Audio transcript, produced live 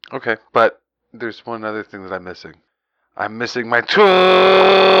Okay, but there's one other thing that I'm missing. I'm missing my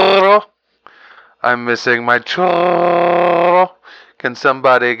churro. I'm missing my churro. Can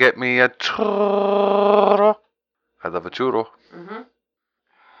somebody get me a churro? I love a churro. Mm-hmm.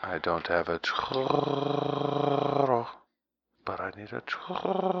 I don't have a churro, but I need a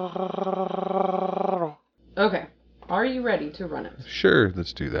churro. Okay. Are you ready to run it? Sure,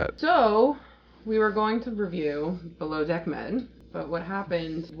 let's do that. So, we were going to review Below Deck Med, but what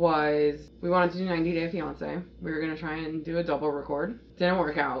happened was we wanted to do 90 Day Fiance. We were going to try and do a double record. Didn't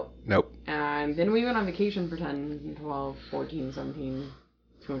work out. Nope. And then we went on vacation for 10, 12, 14, 17,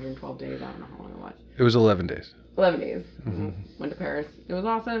 212 days. I don't know how long it was. It was 11 days. 11 days. Mm-hmm. Went to Paris. It was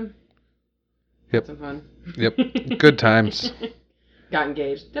awesome. Yep. Had some fun. Yep. Good times. Got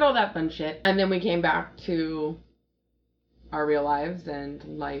engaged. Did all that fun shit. And then we came back to our real lives and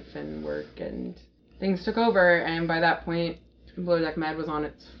life and work, and things took over. And by that point, Below Deck Med was on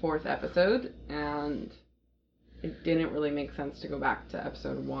its 4th episode, and it didn't really make sense to go back to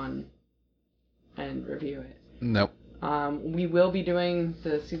episode 1 and review it. Nope. We will be doing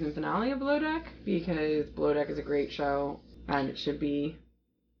the season finale of Below Deck because Below Deck is a great show and it should be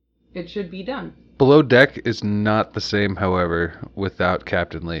done. Below Deck is not the same, however, without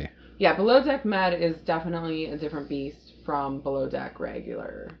Captain Lee. Yeah, Below Deck Med is definitely a different beast from Below Deck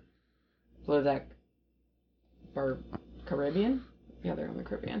regular. Below Deck Caribbean? Yeah, they're on the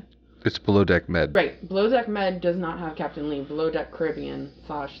Caribbean. It's Below Deck Med. Right. Below Deck Med does not have Captain Lee. Below Deck Caribbean /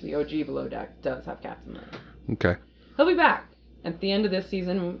 the OG Below Deck does have Captain Lee. Okay. He'll be back at the end of this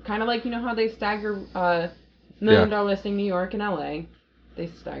season. Kind of like, how they stagger $1 Million Listing New York and LA. They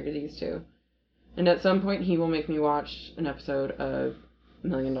stagger these two. And at some point, he will make me watch an episode of $1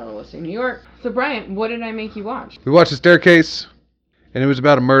 Million Listing New York. So, Brian, what did I make you watch? We watched The Staircase, and it was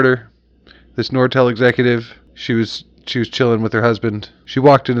about a murder. This Nortel executive, she was chilling with her husband. She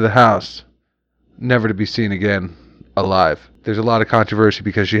walked into the house, never to be seen again, alive. There's a lot of controversy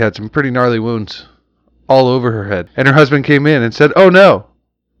because she had some pretty gnarly wounds all over her head. And her husband came in and said, "Oh no,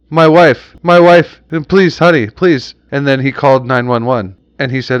 my wife, please, honey, please." And then he called 911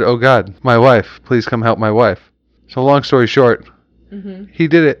 and he said, "Oh God, my wife, please come help my wife." So long story short, he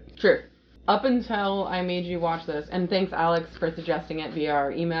did it. Sure. Up until I made you watch this, and thanks Alex for suggesting it via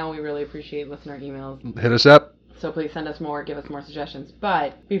our email. We really appreciate listener emails. Hit us up. So please send us more, give us more suggestions.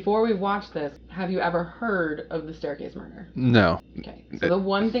 But before we watch this, have you ever heard of the Staircase Murder? No. Okay. So the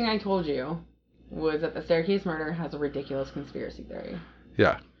one thing I told you was that the Staircase Murder has a ridiculous conspiracy theory.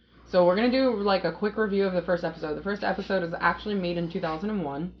 Yeah. So we're going to do like a quick review of the first episode. The first episode is actually made in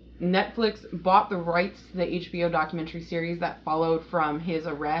 2001. Netflix bought the rights to the HBO documentary series that followed from his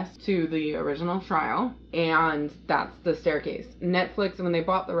arrest to the original trial, and that's The Staircase. Netflix, when they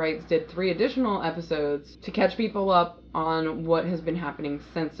bought the rights, did 3 additional episodes to catch people up on what has been happening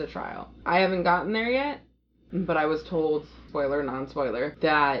since the trial. I haven't gotten there yet, but I was told, spoiler, non-spoiler,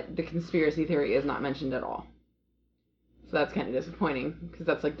 that the conspiracy theory is not mentioned at all. So that's kind of disappointing, because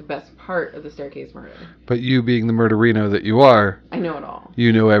that's like the best part of the Staircase Murder. But you being the murderino that you are, I know it all.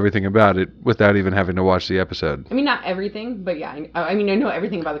 You know everything about it without even having to watch the episode. I mean, not everything, but yeah. I know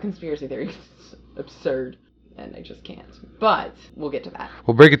everything about the conspiracy theory. It's absurd, and I just can't. But we'll get to that.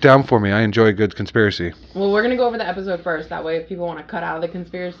 Well, break it down for me. I enjoy a good conspiracy. Well, we're going to go over the episode first. That way, if people want to cut out of the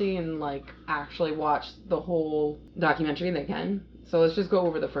conspiracy and, like, actually watch the whole documentary, they can. So let's just go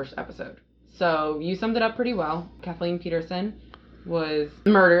over the first episode. So you summed it up pretty well. Kathleen Peterson was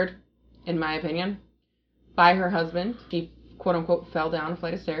murdered, in my opinion, by her husband. She, quote-unquote, fell down a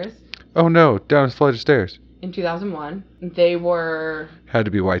flight of stairs. Oh, no. Down a flight of stairs. In 2001. They were... Had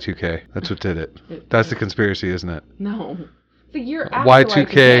to be Y2K. That's what did it. That's the conspiracy, isn't it? No. It's a year after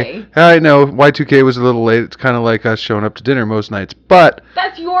Y2K. I know. Y2K was a little late. It's kind of like us showing up to dinner most nights. But...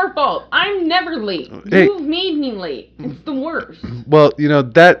 That's your fault. I'm never late. Hey. You've made me late. It's the worst. Well,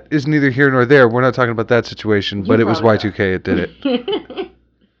 that is neither here nor there. We're not talking about that situation. But it was Y2K. It did it.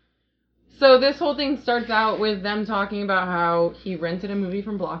 So this whole thing starts out with them talking about how he rented a movie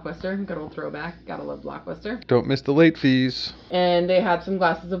from Blockbuster. Good old throwback. Gotta love Blockbuster. Don't miss the late fees. And they had some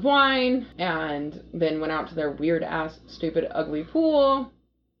glasses of wine and then went out to their weird-ass, stupid, ugly pool.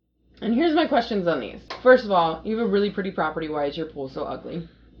 And here's my questions on these. First of all, you have a really pretty property. Why is your pool so ugly?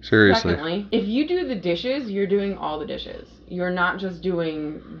 Seriously. Secondly, if you do the dishes, you're doing all the dishes. You're not just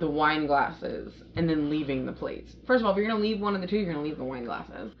doing the wine glasses and then leaving the plates. First of all, if you're going to leave one of the two, you're going to leave the wine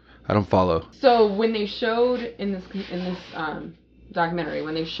glasses. I don't follow. So when they showed in this documentary,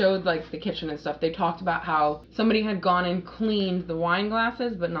 when they showed like the kitchen and stuff, they talked about how somebody had gone and cleaned the wine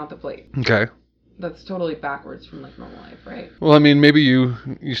glasses, but not the plate. Okay. That's totally backwards from like normal life, right? Well, I mean, maybe you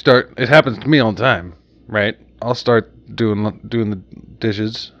start. It happens to me all the time, right? I'll start doing the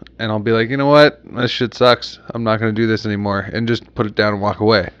dishes, and I'll be like, you know what, this shit sucks. I'm not gonna do this anymore, and just put it down and walk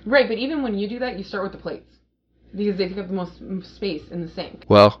away. Right, but even when you do that, you start with the plates because they take up the most space in the sink.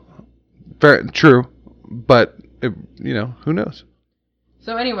 Well, fair, true, but who knows?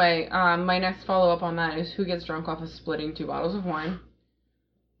 So anyway, my next follow up on that is who gets drunk off of splitting 2 bottles of wine.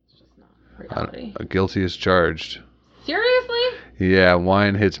 It's just not reality. Guilty as charged. Seriously? Yeah,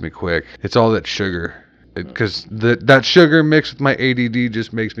 wine hits me quick. It's all that sugar. Because that sugar mixed with my ADD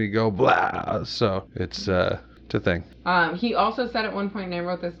just makes me go blah. So it's a thing. He also said at one point, and I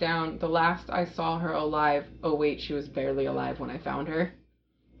wrote this down, the last I saw her alive, oh wait, she was barely alive when I found her.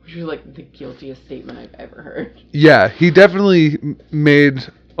 Which was like the guiltiest statement I've ever heard. Yeah, he definitely made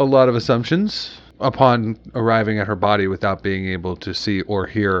a lot of assumptions upon arriving at her body without being able to see or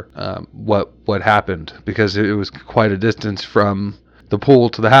hear what happened, because it was quite a distance from the pool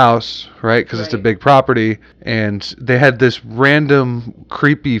to the house, right? Because it's a big property, and they had this random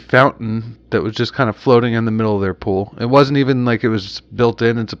creepy fountain that was just kind of floating in the middle of their pool. It wasn't even like it was built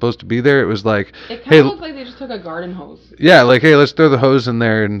in and supposed to be there. It was like, it kind of looked like they just took a garden hose. Yeah, like, hey, let's throw the hose in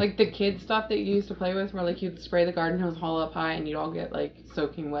there. And like the kid stuff that you used to play with, where like you'd spray the garden hose haul up high and you'd all get like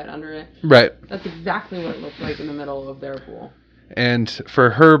soaking wet under it. Right. That's exactly what it looked like in the middle of their pool. And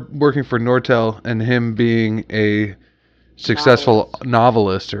for her working for Nortel and him being a successful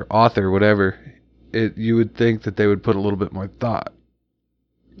novelist or author, whatever, you would think that they would put a little bit more thought.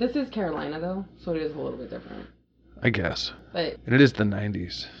 This is Carolina, though, so it is a little bit different. I guess. But and it is the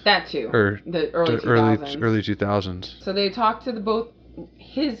 90s. That too. Or the early 2000s. Early 2000s. So they talked to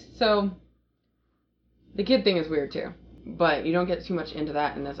so the kid thing is weird too, but you don't get too much into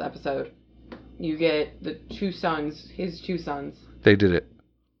that in this episode. You get the his two sons. They did it.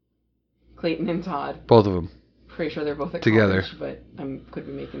 Clayton and Todd. Both of them. Pretty sure they're both at together. college, but I could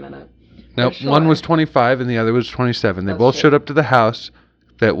be making that up. Nope, sure. One was 25 and the other was 27. They both showed up to the house.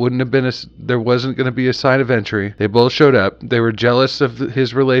 That wouldn't have been there wasn't going to be a sign of entry. They both showed up. They were jealous of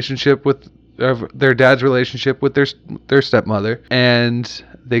his relationship of their dad's relationship with their stepmother, and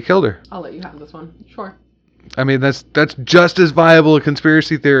they killed her. I'll let you have this one. Sure. I mean, that's just as viable a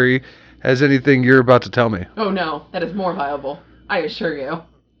conspiracy theory as anything you're about to tell me. Oh no, that is more viable. I assure you.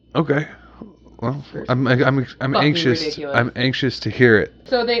 Okay. Well, I'm anxious. Ridiculous. I'm anxious to hear it.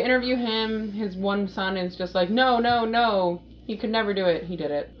 So they interview him. His one son is just like, no. He could never do it. He did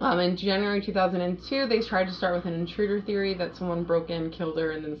it. In January 2002, they tried to start with an intruder theory that someone broke in, killed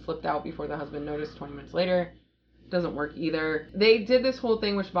her, and then slipped out before the husband noticed 20 minutes later. Doesn't work either. They did this whole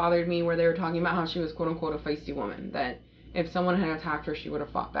thing which bothered me where they were talking about how she was quote-unquote a feisty woman. That if someone had attacked her, she would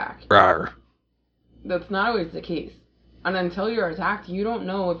have fought back. Rawr. That's not always the case. And until you're attacked, you don't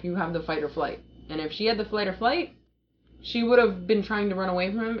know if you have the fight or flight. And if she had the fight or flight, she would have been trying to run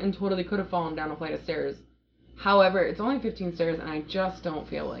away from him and totally could have fallen down a flight of stairs. However, it's only 15 stairs, and I just don't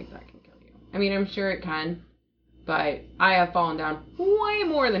feel like that can kill you. I mean, I'm sure it can, but I have fallen down way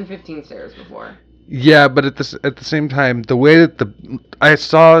more than 15 stairs before. Yeah, but at the same time, the way that I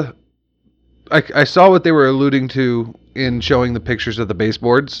saw what they were alluding to in showing the pictures of the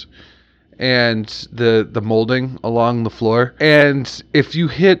baseboards and the molding along the floor. And if you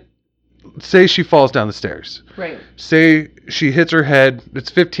say she falls down the stairs. Right. Say she hits her head. It's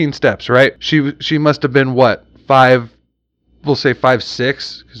 15 steps, right? She must have been what? 5, we'll say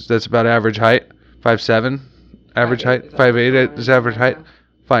 5'6", because that's about average height. 5'7", average height. 5'8" is average height.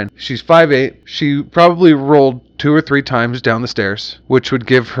 Fine. She's 5'8". She probably rolled 2 or 3 times down the stairs, which would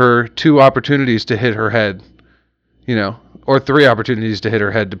give her 2 opportunities to hit her head, or 3 opportunities to hit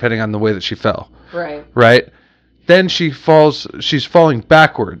her head, depending on the way that she fell. Right. Right? Then she's falling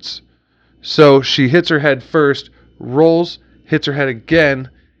backwards. So she hits her head first, rolls, hits her head again,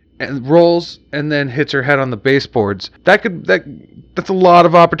 and rolls, and then hits her head on the baseboards. That's a lot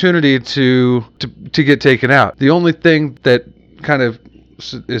of opportunity to get taken out. The only thing that kind of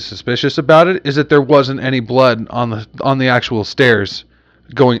is suspicious about it is that there wasn't any blood on the actual stairs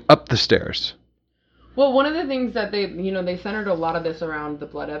going up the stairs. Well, one of the things that they centered a lot of this around the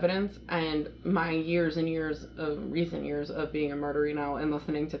blood evidence, and my years and years of recent years of being a murderer now and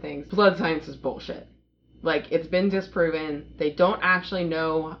listening to things, blood science is bullshit. Like, it's been disproven. They don't actually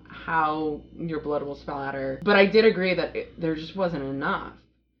know how your blood will splatter. But I did agree that there just wasn't enough.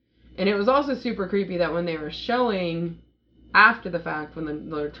 And it was also super creepy that when they were showing, after the fact, when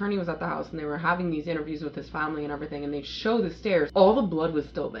the attorney was at the house and they were having these interviews with his family and everything, and they show the stairs, all the blood was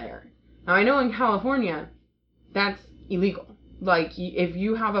still there. Now, I know in California, that's illegal. Like, if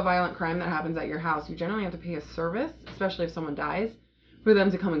you have a violent crime that happens at your house, you generally have to pay a service, especially if someone dies. for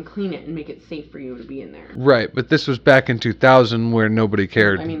them to come and clean it and make it safe for you to be in there. Right, but this was back in 2000 where nobody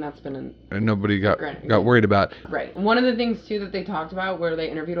cared. I mean, that's been and nobody got worried about. Right. One of the things too that they talked about, where they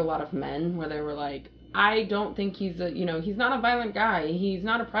interviewed a lot of men, where they were like, I don't think he's he's not a violent guy. He's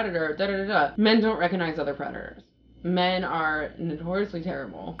not a predator. Da da da da. Men don't recognize other predators. Men are notoriously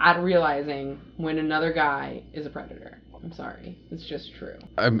terrible at realizing when another guy is a predator. I'm sorry. It's just true.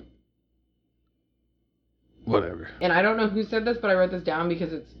 Whatever. And I don't know who said this, but I wrote this down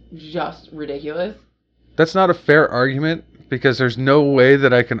because it's just ridiculous. That's not a fair argument, because there's no way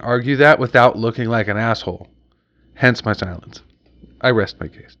that I can argue that without looking like an asshole. Hence my silence. I rest my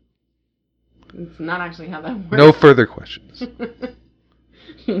case. It's not actually how that works. No further questions.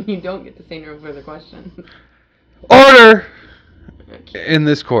 You don't get to say no further questions. Order in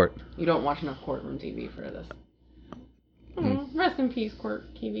this court. You don't watch enough courtroom TV for this. Oh, rest in peace,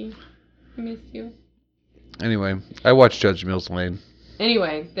 court TV. I missed you. Anyway, I watched Judge Mills Lane.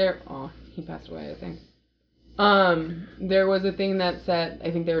 Anyway, he passed away, I think. There was a thing that said,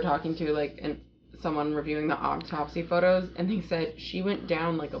 I think they were talking to someone reviewing the autopsy photos, and they said she went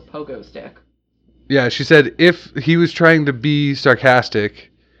down like a pogo stick. Yeah, she said if he was trying to be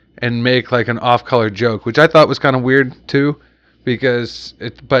sarcastic and make like an off-color joke, which I thought was kind of weird too,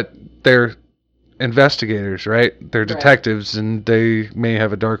 but they're investigators, right? They're detectives, and they may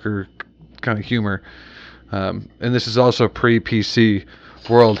have a darker kind of humor. And this is also pre-PC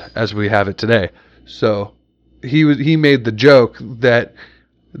world as we have it today. So he made the joke that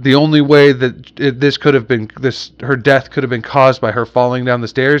the only way that her death could have been caused by her falling down the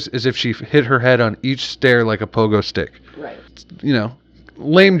stairs is if she hit her head on each stair like a pogo stick. Right.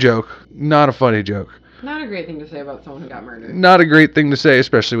 Lame joke, not a funny joke. Not a great thing to say about someone who got murdered. Not a great thing to say,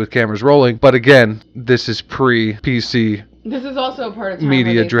 especially with cameras rolling. But again, this is pre-PC. This is also a part of time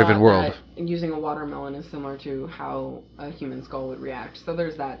media-driven world. That using a watermelon is similar to how a human skull would react. So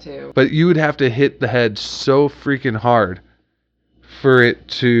there's that too. But you would have to hit the head so freaking hard for it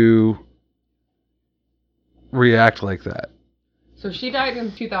to react like that. So she died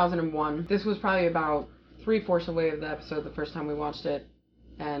in 2001. This was probably about 3/4 away of the episode the first time we watched it,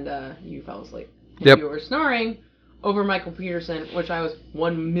 and you fell asleep. Yep. You were snoring over Michael Peterson, which I was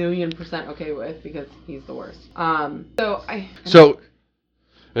 1,000,000% okay with because he's the worst. So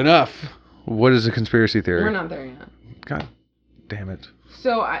enough. What is a conspiracy theory? We're not there yet. God damn it.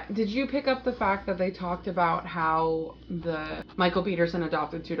 So did you pick up the fact that they talked about how Michael Peterson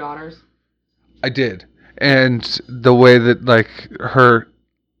adopted 2 daughters? I did. And the way that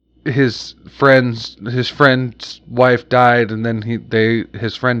his friend's wife died, and then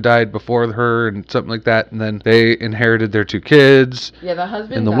his friend died before her, and something like that, and then they inherited their 2 kids. Yeah, the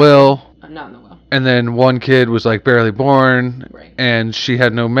husband in the will. Not in the will. And then one kid was like barely born, right. And she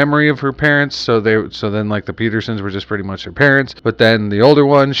had no memory of her parents, so then like the Petersons were just pretty much her parents. But then the older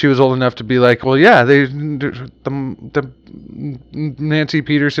one, she was old enough to be like, well, yeah, the Nancy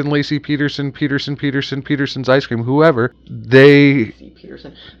Peterson, Lacey Peterson, Peterson's ice cream, whoever, Lacey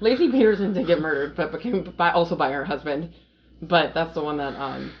Peterson did get murdered, but became also by her husband. But that's the one that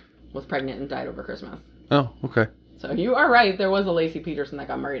was pregnant and died over Christmas. Oh, okay. So you are right. There was a Lacey Peterson that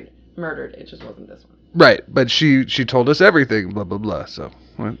got murdered. It just wasn't this one. Right, but she told us everything, blah, blah, blah. So,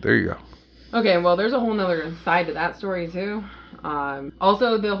 well, there you go. Okay, well, there's a whole nother side to that story, too.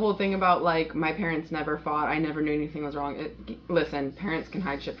 Also, the whole thing about, my parents never fought. I never knew anything was wrong. Listen, parents can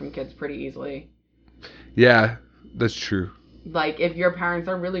hide shit from kids pretty easily. Yeah, that's true. If your parents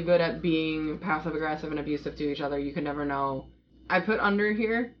are really good at being passive-aggressive and abusive to each other, you could never know. I put under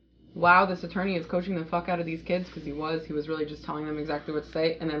here, wow, this attorney is coaching the fuck out of these kids, because he was really just telling them exactly what to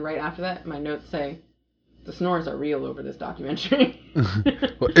say. And then right after that, my notes say, the snores are real over this documentary.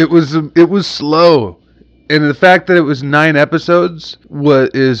 It was slow. And the fact that it was 9 episodes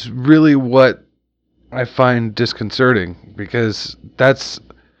is really what I find disconcerting, because that's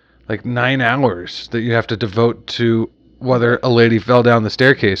 9 hours that you have to devote to whether a lady fell down the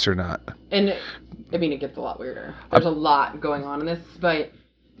staircase or not. And, it gets a lot weirder. There's a lot going on in this, but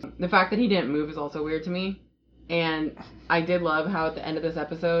the fact that he didn't move is also weird to me. And I did love how at the end of this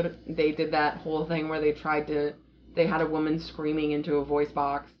episode, they did that whole thing where they had a woman screaming into a voice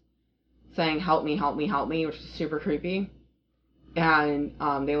box saying, help me, help me, help me, which is super creepy. And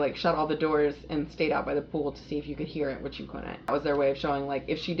they shut all the doors and stayed out by the pool to see if you could hear it, which you couldn't. That was their way of showing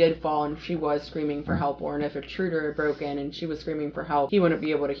if she did fall and she was screaming for help, or if a intruder had broken and she was screaming for help, he wouldn't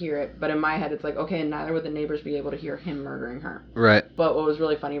be able to hear it. But in my head, it's okay, and neither would the neighbors be able to hear him murdering her. Right. But what was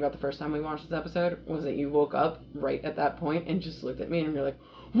really funny about the first time we watched this episode was that you woke up right at that point and just looked at me and you're like,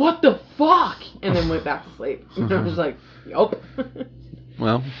 what the fuck? And then went back to sleep. And I was like, yup.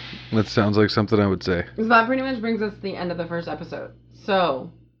 Well, that sounds like something I would say. So that pretty much brings us to the end of the first episode.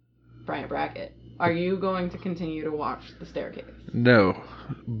 So, Bryant Brackett, are you going to continue to watch The Staircase? No,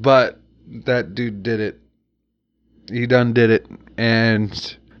 but that dude did it. He done did it,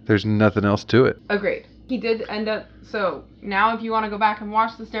 and there's nothing else to it. Agreed. He did end up... So, now if you want to go back and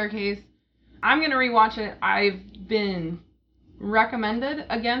watch The Staircase, I'm going to rewatch it. I've been recommended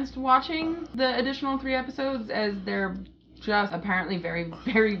against watching the additional 3 episodes as they're just apparently very,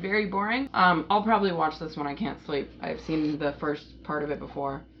 very, very boring. I'll probably watch this when I can't sleep. I've seen the first part of it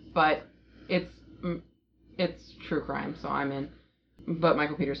before, but it's true crime, so I'm in. But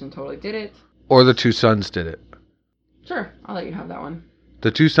Michael Peterson totally did it. Or the two sons did it. Sure, I'll let you have that one.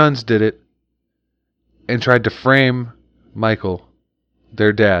 The two sons did it and tried to frame Michael,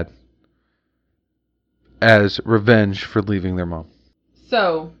 their dad, as revenge for leaving their mom.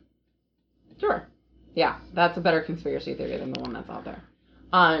 So, sure. Yeah, that's a better conspiracy theory than the one that's out there.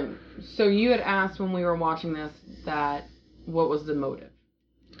 So you had asked when we were watching this that what was the motive?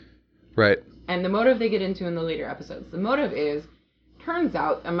 Right. And the motive they get into in the later episodes. The motive is, turns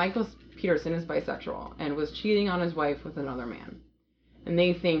out that Michael Peterson is bisexual and was cheating on his wife with another man. And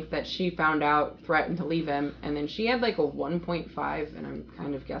they think that she found out, threatened to leave him, and then she had like a 1.5, and I'm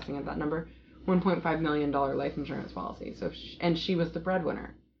kind of guessing at that number, $1.5 million life insurance policy. So and she was the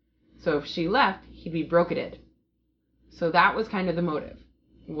breadwinner. So if she left, he'd be broketed. So that was kind of the motive.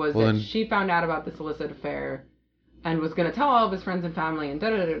 That she found out about this illicit affair and was going to tell all of his friends and family and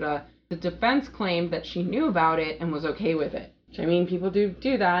da-da-da-da. The defense claimed that she knew about it and was okay with it. Which, I mean, people do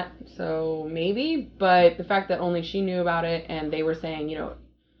that, so maybe. But the fact that only she knew about it and they were saying, you know,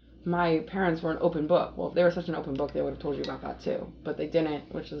 my parents were an open book. Well, if they were such an open book, they would have told you about that too. But they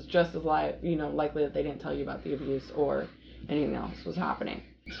didn't, which is just as likely that they didn't tell you about the abuse or anything else was happening.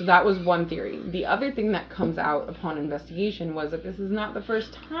 So that was one theory. The other thing that comes out upon investigation was that this is not the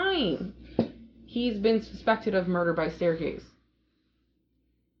first time he's been suspected of murder by staircase.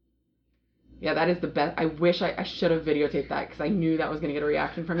 Yeah, that is the best. I wish I should have videotaped that because I knew that was going to get a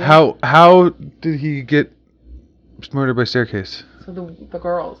reaction from you. How did he get murdered by staircase? So the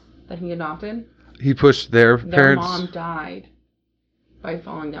girls that he adopted, he pushed their parents. Their mom died by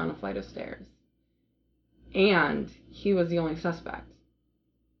falling down a flight of stairs. And he was the only suspect.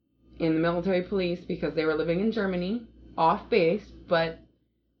 In the military police, because they were living in Germany, off base, but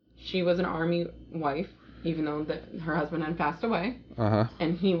she was an army wife, even though her husband had passed away. Uh-huh.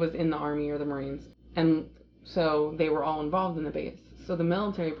 And he was in the army or the Marines. And so they were all involved in the base. So the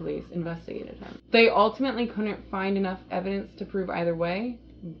military police investigated him. They ultimately couldn't find enough evidence to prove either way,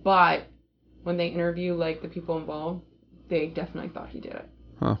 but when they interview the people involved, they definitely thought he did it.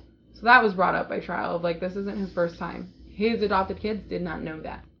 Huh. So that was brought up by trial of this isn't his first time. His adopted kids did not know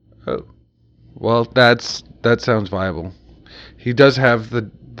that. Oh. Well, that sounds viable. He does have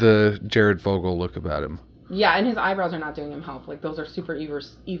the Jared Vogel look about him. Yeah, and his eyebrows are not doing him help. Those are super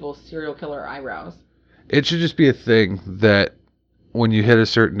evil serial killer eyebrows. It should just be a thing that when you hit a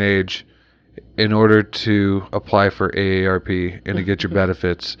certain age, in order to apply for AARP and to get your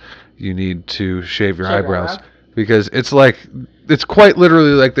benefits, you need to shave your eyebrows. Because it's quite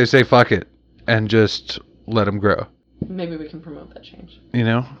literally like they say, fuck it, and just let them grow. Maybe we can promote that change. You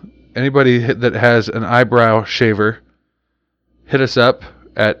know, anybody that has an eyebrow shaver, hit us up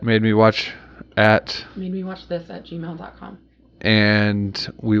at mademewatchthis@gmail.com.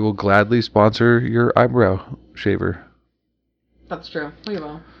 And we will gladly sponsor your eyebrow shaver. That's true. We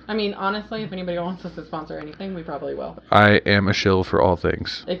will. I mean, honestly, if anybody wants us to sponsor anything, we probably will. I am a shill for all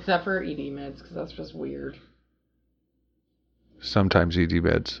things. Except for ED meds, because that's just weird. Sometimes ED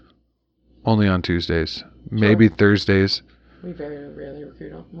meds. Only on Tuesdays. Maybe Thursdays. We very rarely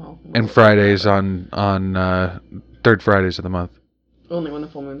recruit them. Well, and Fridays on third Fridays of the month. Only when the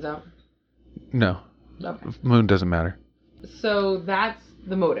full moon's out? No. Okay. Moon doesn't matter. So that's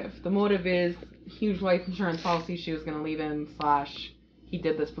the motive. The motive is huge life insurance policy. She was going to leave him / he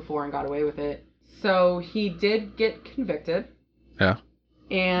did this before and got away with it. So he did get convicted. Yeah.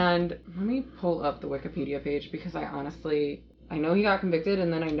 And let me pull up the Wikipedia page because I know he got convicted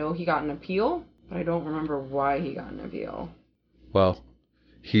and then I know he got an appeal, but I don't remember why he got an appeal. Well,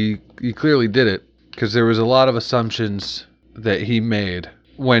 he clearly did it because there was a lot of assumptions that he made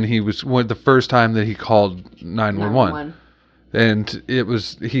when the first time that he called 911. And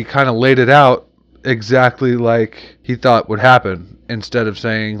he kind of laid it out exactly like he thought would happen, instead of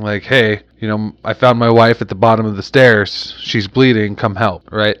saying hey, I found my wife at the bottom of the stairs, she's bleeding, come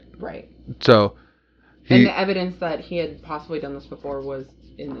help, right? Right. So and the evidence that he had possibly done this before was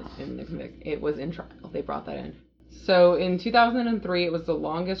in the conviction. It was in trial. They brought that in. So in 2003, it was the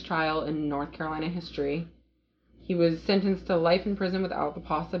longest trial in North Carolina history. He was sentenced to life in prison without the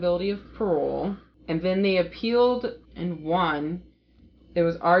possibility of parole. And then they appealed and won. It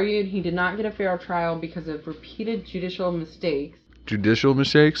was argued he did not get a fair trial because of repeated judicial mistakes. Judicial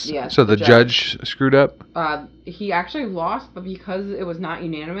mistakes? Yes, So the judge screwed up? He actually lost, but because it was not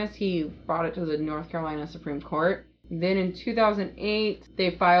unanimous, he brought it to the North Carolina Supreme Court. Then in 2008,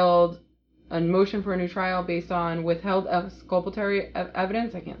 they filed a motion for a new trial based on withheld exculpatory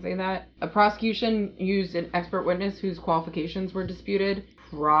evidence. I can't say that. A prosecution used an expert witness whose qualifications were disputed,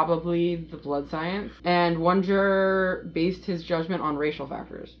 probably the blood science. And one juror based his judgment on racial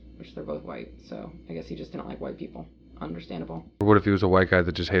factors, which they're both white, so I guess he just didn't like white people. Understandable. Or what if he was a white guy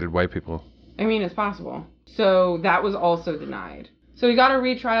that just hated white people? I mean, it's possible. So that was also denied. So he got a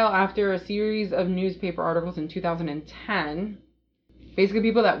retrial after a series of newspaper articles in 2010. Basically,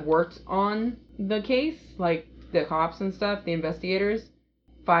 people that worked on the case, like the cops and stuff, the investigators,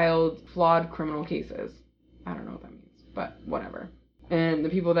 filed flawed criminal cases. I don't know what that means, but whatever. And the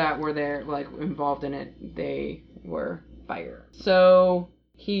people that were there, like, involved in it, they were fired. So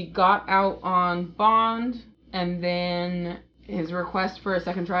he got out on bond, and then his request for a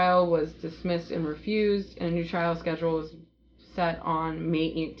second trial was dismissed and refused, and a new trial schedule was set on May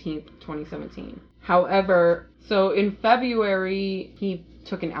 18th, 2017. However, so in February, he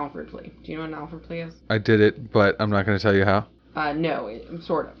took an Alford plea. Do you know what an Alford plea is? I did it, but I'm not going to tell you how. No,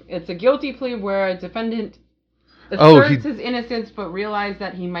 sort of. It's a guilty plea where a defendant asserts his innocence but realized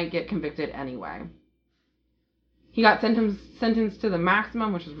that he might get convicted anyway. He got sentenced to the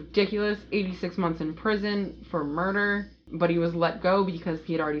maximum, which is ridiculous, 86 months in prison for murder, but he was let go because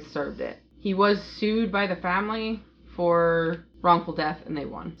he had already served it. He was sued by the family for wrongful death, and they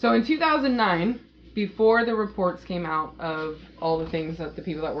won. So in 2009, before the reports came out of all the things that the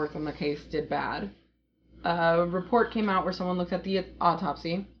people that worked on the case did bad, a report came out where someone looked at the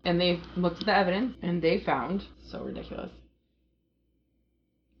autopsy, and they looked at the evidence, and they found, so ridiculous,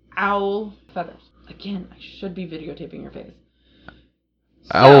 owl feathers. Again, I should be videotaping your face.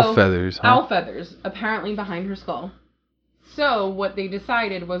 Owl feathers, huh? Owl feathers, apparently behind her skull. So what they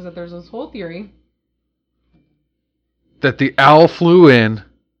decided was that there's this whole theory that the owl flew in,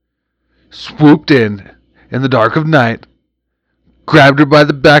 swooped in the dark of night, grabbed her by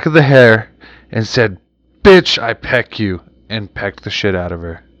the back of the hair, and said, "Bitch, I peck you," and pecked the shit out of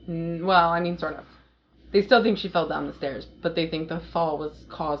her. Well, I mean, sort of. They still think she fell down the stairs, but they think the fall was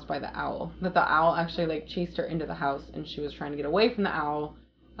caused by the owl. That the owl actually, like, chased her into the house, and she was trying to get away from the owl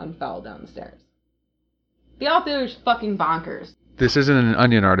and fell down the stairs. The owl theory is fucking bonkers. This isn't an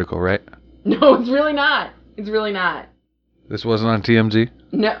Onion article, right? No, it's really not. It's really not. This wasn't on TMZ?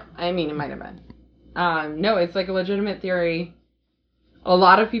 No, I mean, it might have been. No, it's like a legitimate theory. A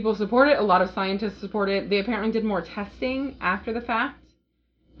lot of people support it. A lot of scientists support it. They apparently did more testing after the fact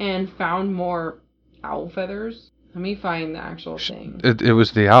and found more owl feathers. Let me find the actual thing. It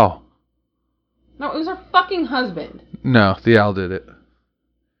was the owl. No, it was her fucking husband. No, the owl did it.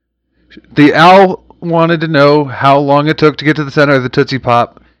 The owl wanted to know how long it took to get to the center of the Tootsie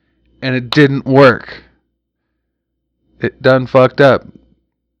Pop, and it didn't work. It done fucked up.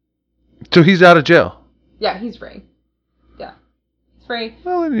 So he's out of jail. Yeah, he's free. Yeah. He's free.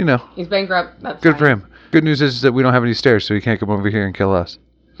 Well, you know. He's bankrupt. That's good fine. for him. Good news is that we don't have any stairs, so he can't come over here and kill us.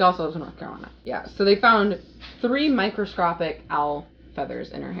 He also lives in North Carolina. Yeah, so they found 3 microscopic owl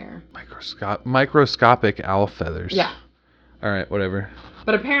feathers in her hair. Microscopic owl feathers. Yeah. Alright, whatever.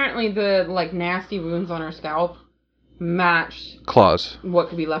 But apparently the, like, nasty wounds on her scalp matched claws. What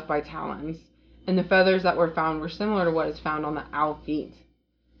could be left by talons. And the feathers that were found were similar to what is found on the owl feet.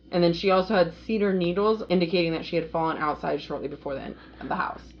 And then she also had cedar needles, indicating that she had fallen outside shortly before the end of the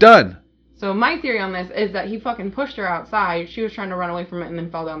house. Done! So my theory on this is that he fucking pushed her outside, she was trying to run away from it, and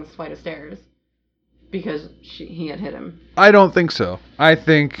then fell down this flight of stairs. Because he had hit him. I don't think so. I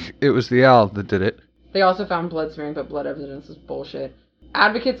think it was the owl that did it. They also found blood smearing, but blood evidence is bullshit.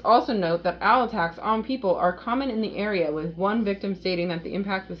 Advocates also note that owl attacks on people are common in the area, with one victim stating that the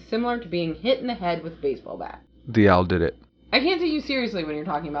impact was similar to being hit in the head with a baseball bat. The owl did it. I can't take you seriously when you're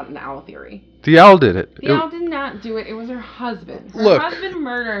talking about an owl theory. The owl did it. The owl did not do it. It was her husband. Her husband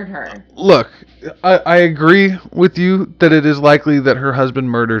murdered her. Look, I agree with you that it is likely that her husband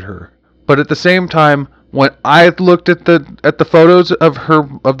murdered her. But at the same time, when I looked at the photos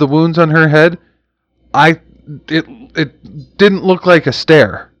of the wounds on her head, it didn't look like a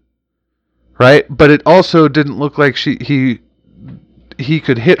stare, right? But it also didn't look like he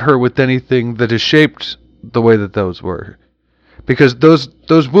could hit her with anything that is shaped the way that those were, because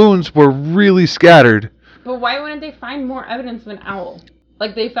those wounds were really scattered. But why wouldn't they find more evidence of an owl?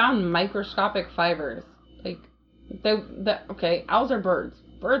 Like, they found microscopic fibers. Like, okay, owls are birds.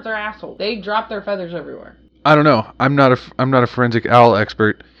 Birds are assholes. They drop their feathers everywhere. I don't know. I'm not a forensic owl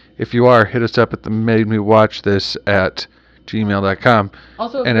expert. If you are, hit us up at the Made Me Watch This at gmail.com.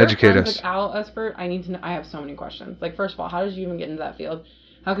 Also, if and you're educate a us. forensic owl expert, I need to know. I have so many questions. Like, first of all, how did you even get into that field?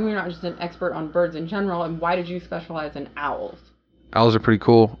 How come you're not just an expert on birds in general? And why did you specialize in owls? Owls are pretty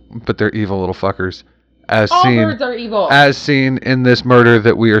cool, but they're evil little fuckers. All birds are evil. As seen in this murder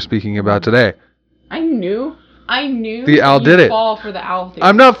that we are speaking about today. I knew the owl did it. Fall for the owl theory.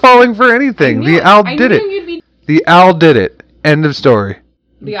 I'm not falling for anything. The owl did it. The owl did it. End of story.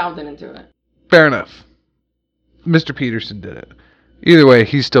 The owl didn't do it. Fair enough. Mr. Peterson did it. Either way,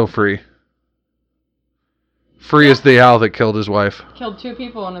 he's still free. Free as the owl that killed his wife. Killed 2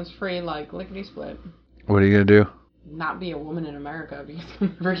 people and is free like lickety split. What are you gonna do? Not be a woman in America because you'll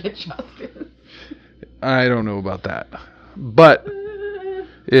never get justice. I don't know about that, but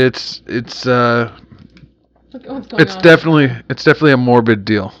it's definitely a morbid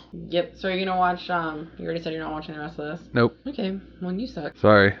deal. Yep. So you're gonna watch? You already said you're not watching the rest of this. Nope. Okay. Well, you suck.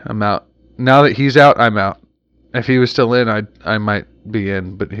 Sorry, I'm out. Now that he's out, I'm out. If he was still in, I might be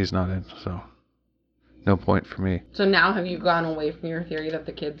in, but he's not in, so no point for me. So now have you gone away from your theory that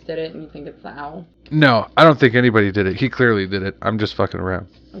the kids did it and you think it's the owl? No, I don't think anybody did it. He clearly did it. I'm just fucking around.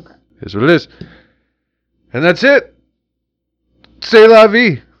 Okay. Here's what it is. And that's it. C'est la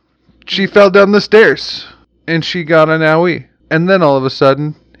vie. She fell down the stairs. And she got an owie. And then all of a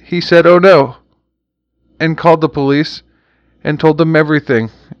sudden, he said, oh no. And called the police. And told them everything.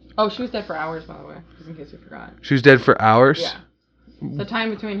 Oh, she was dead for hours, by the way. Just in case you forgot. She was dead for hours? Yeah. The time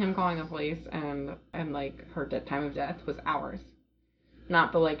between him calling the police and like her time of death was hours.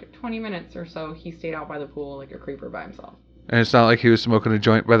 Not the like 20 minutes or so he stayed out by the pool like a creeper by himself. And it's not like he was smoking a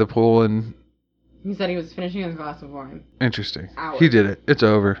joint by the pool and... He said he was finishing his glass of wine. Interesting. Hours. He did it. It's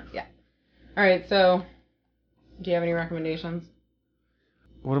over. Yeah. Alright, so... Do you have any recommendations?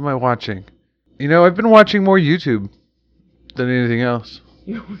 What am I watching? You know, I've been watching more YouTube than anything else.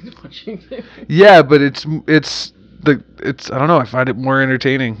 You're always watching TV. Yeah, but it's I don't know, I find it more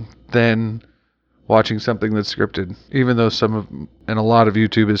entertaining than watching something that's scripted. Even though a lot of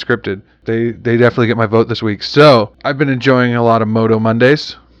YouTube is scripted. They definitely get my vote this week. So, I've been enjoying a lot of Moto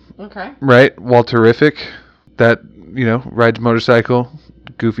Mondays. Okay. Right? Walterific. That, rides motorcycle.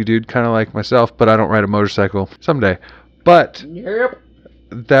 Goofy dude, kind of like myself, but I don't ride a motorcycle. Someday. But yep.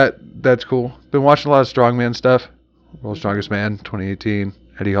 That's cool. Been watching a lot of strongman stuff. World's Strongest Man, 2018.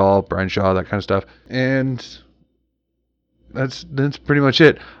 Eddie Hall, Brian Shaw, that kind of stuff. And that's pretty much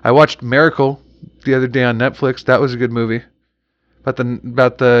it. I watched Miracle the other day on Netflix. That was a good movie. About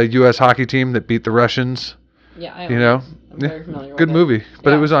the U.S. hockey team that beat the Russians. Yeah, I'm very familiar good with movie. But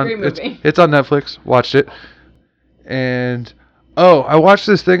yeah, it was on. great movie. It's on Netflix. Watched it. And I watched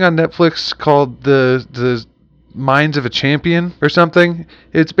this thing on Netflix called the Minds of a Champion or something.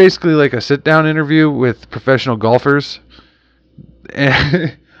 It's basically like a sit-down interview with professional golfers.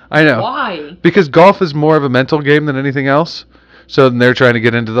 And I know. Why? Because golf is more of a mental game than anything else. So then they're trying to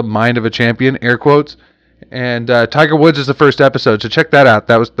get into the mind of a champion, air quotes. And Tiger Woods is the first episode, so check that out.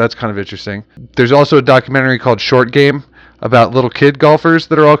 That's kind of interesting. There's also a documentary called Short Game about little kid golfers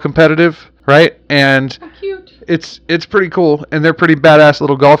that are all competitive, right? And how cute. It's pretty cool, and they're pretty badass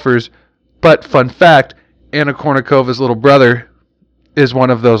little golfers. But fun fact, Anna Kournikova's little brother is one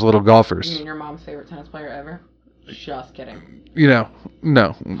of those little golfers. You mean your mom's favorite tennis player ever? Just kidding.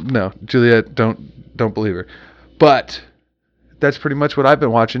 No, Juliet, don't believe her. But that's pretty much what I've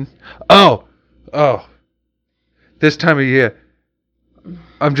been watching. Oh, this time of year.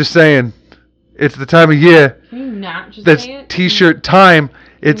 I'm just saying, it's the time of year. Can you not just that's say it? T-shirt time.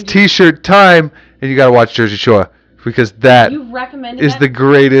 It's T-shirt time, and you gotta watch Jersey Shore because that is the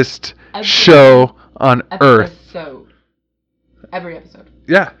greatest show on earth. Every episode.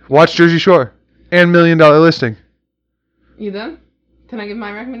 Yeah, watch Jersey Shore and $1 Million Listing. You done? Can I give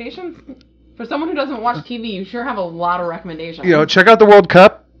my recommendations? For someone who doesn't watch TV, you sure have a lot of recommendations. Check out the World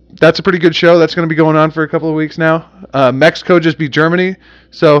Cup. That's a pretty good show. That's going to be going on for a couple of weeks now. Mexico just beat Germany,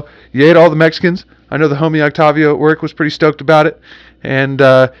 so yay to all the Mexicans. I know the homie Octavio at work was pretty stoked about it. And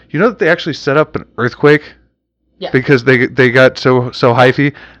you know that they actually set up an earthquake? Yeah. Because they got so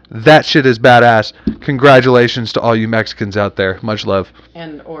hyphy. That shit is badass. Congratulations to all you Mexicans out there. Much love.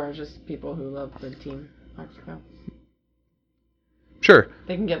 Or just people who love the team Mexico. Sure.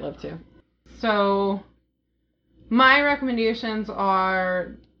 They can get love too. So, my recommendations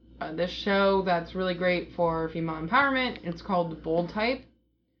are this show that's really great for female empowerment. It's called The Bold Type.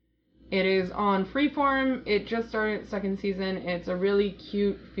 It is on Freeform. It just started its second season. It's a really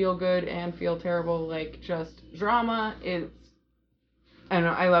cute, feel good and feel terrible, just drama. I don't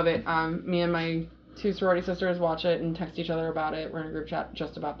know, I love it. Me and my 2 sorority sisters watch it and text each other about it. We're in a group chat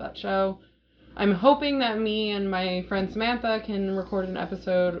just about that show. I'm hoping that me and my friend Samantha can record an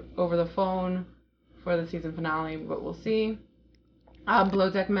episode over the phone for the season finale, but we'll see.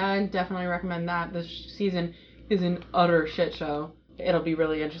 Below Deck Med, definitely recommend that. This season is an utter shit show. It'll be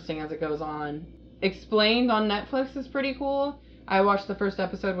really interesting as it goes on. Explained on Netflix is pretty cool. I watched the first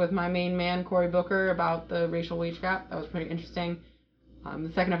episode with my main man, Cory Booker, about the racial wage gap. That was pretty interesting.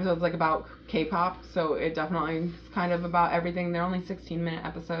 The second episode is like about K-pop, so it definitely is kind of about everything. They're only 16-minute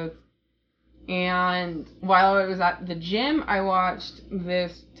episodes. And while I was at the gym, I watched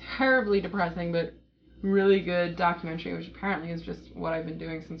this terribly depressing but really good documentary, which apparently is just what I've been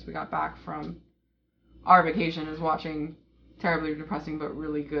doing since we got back from our vacation, is watching terribly depressing but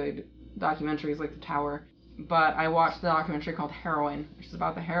really good documentaries like The Tower. But I watched the documentary called Heroin, which is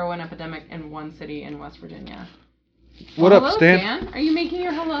about the heroin epidemic in one city in West Virginia. What Hello, up, Stan? Are you making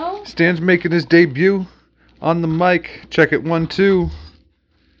your hello? Stan's making his debut on the mic. Check it, 1, 2.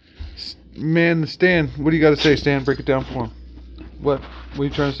 Man, Stan, what do you got to say, Stan? Break it down for him. What are you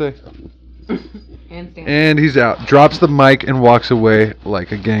trying to say? And Stan. And he's out. Drops the mic and walks away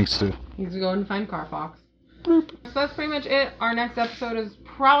like a gangster. He's going to find Carfox. So that's pretty much it. Our next episode is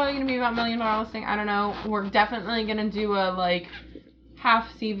probably going to be about $1 Million Listing. I don't know. We're definitely going to do a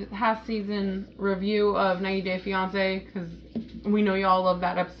half season review of 90 Day Fiancé, because we know y'all love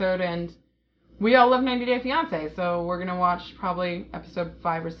that episode and we all love 90 Day Fiancé. So we're going to watch probably episode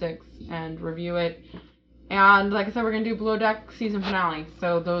 5 or 6 and review it. And like I said, we're going to do Below Deck season finale.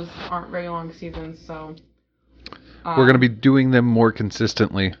 So those aren't very long seasons. So we're going to be doing them more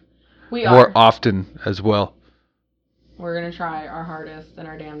consistently. We more are. often as well. We're going to try our hardest and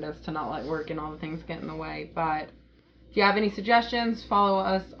our damnedest to not let work and all the things get in the way. But if you have any suggestions, follow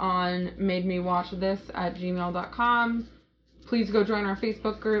us on mademewatchthis@gmail.com. Please go join our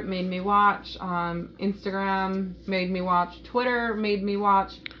Facebook group, Made Me Watch, Instagram, Made Me Watch, Twitter, Made Me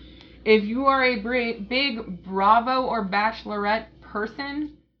Watch. If you are a big Bravo or Bachelorette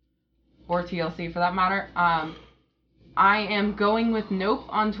person, or TLC for that matter, I am going with Nope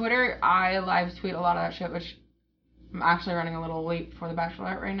on Twitter. I live tweet a lot of that shit, which I'm actually running a little late for The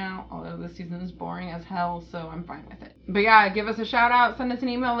Bachelorette right now, although this season is boring as hell, so I'm fine with it. But yeah, give us a shout out, send us an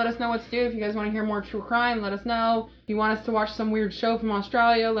email, let us know what to do. If you guys want to hear more true crime, let us know. If you want us to watch some weird show from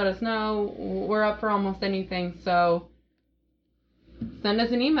Australia, let us know. We're up for almost anything, so send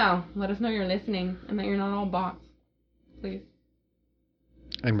us an email. Let us know you're listening and that you're not all bots. Please.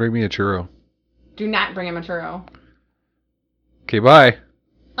 And bring me a churro. Do not bring him a churro. Okay, bye.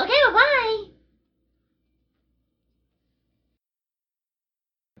 Okay, bye.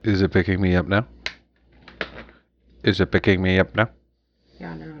 Is it picking me up now? Is it picking me up now?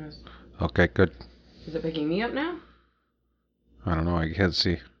 Yeah, no, it is. Okay, good. Is it picking me up now? I don't know. I can't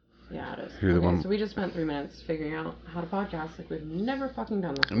see. Yeah, it is. You're the one. So we just spent 3 minutes figuring out how to podcast like we've never fucking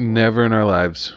done this before. Never in our lives.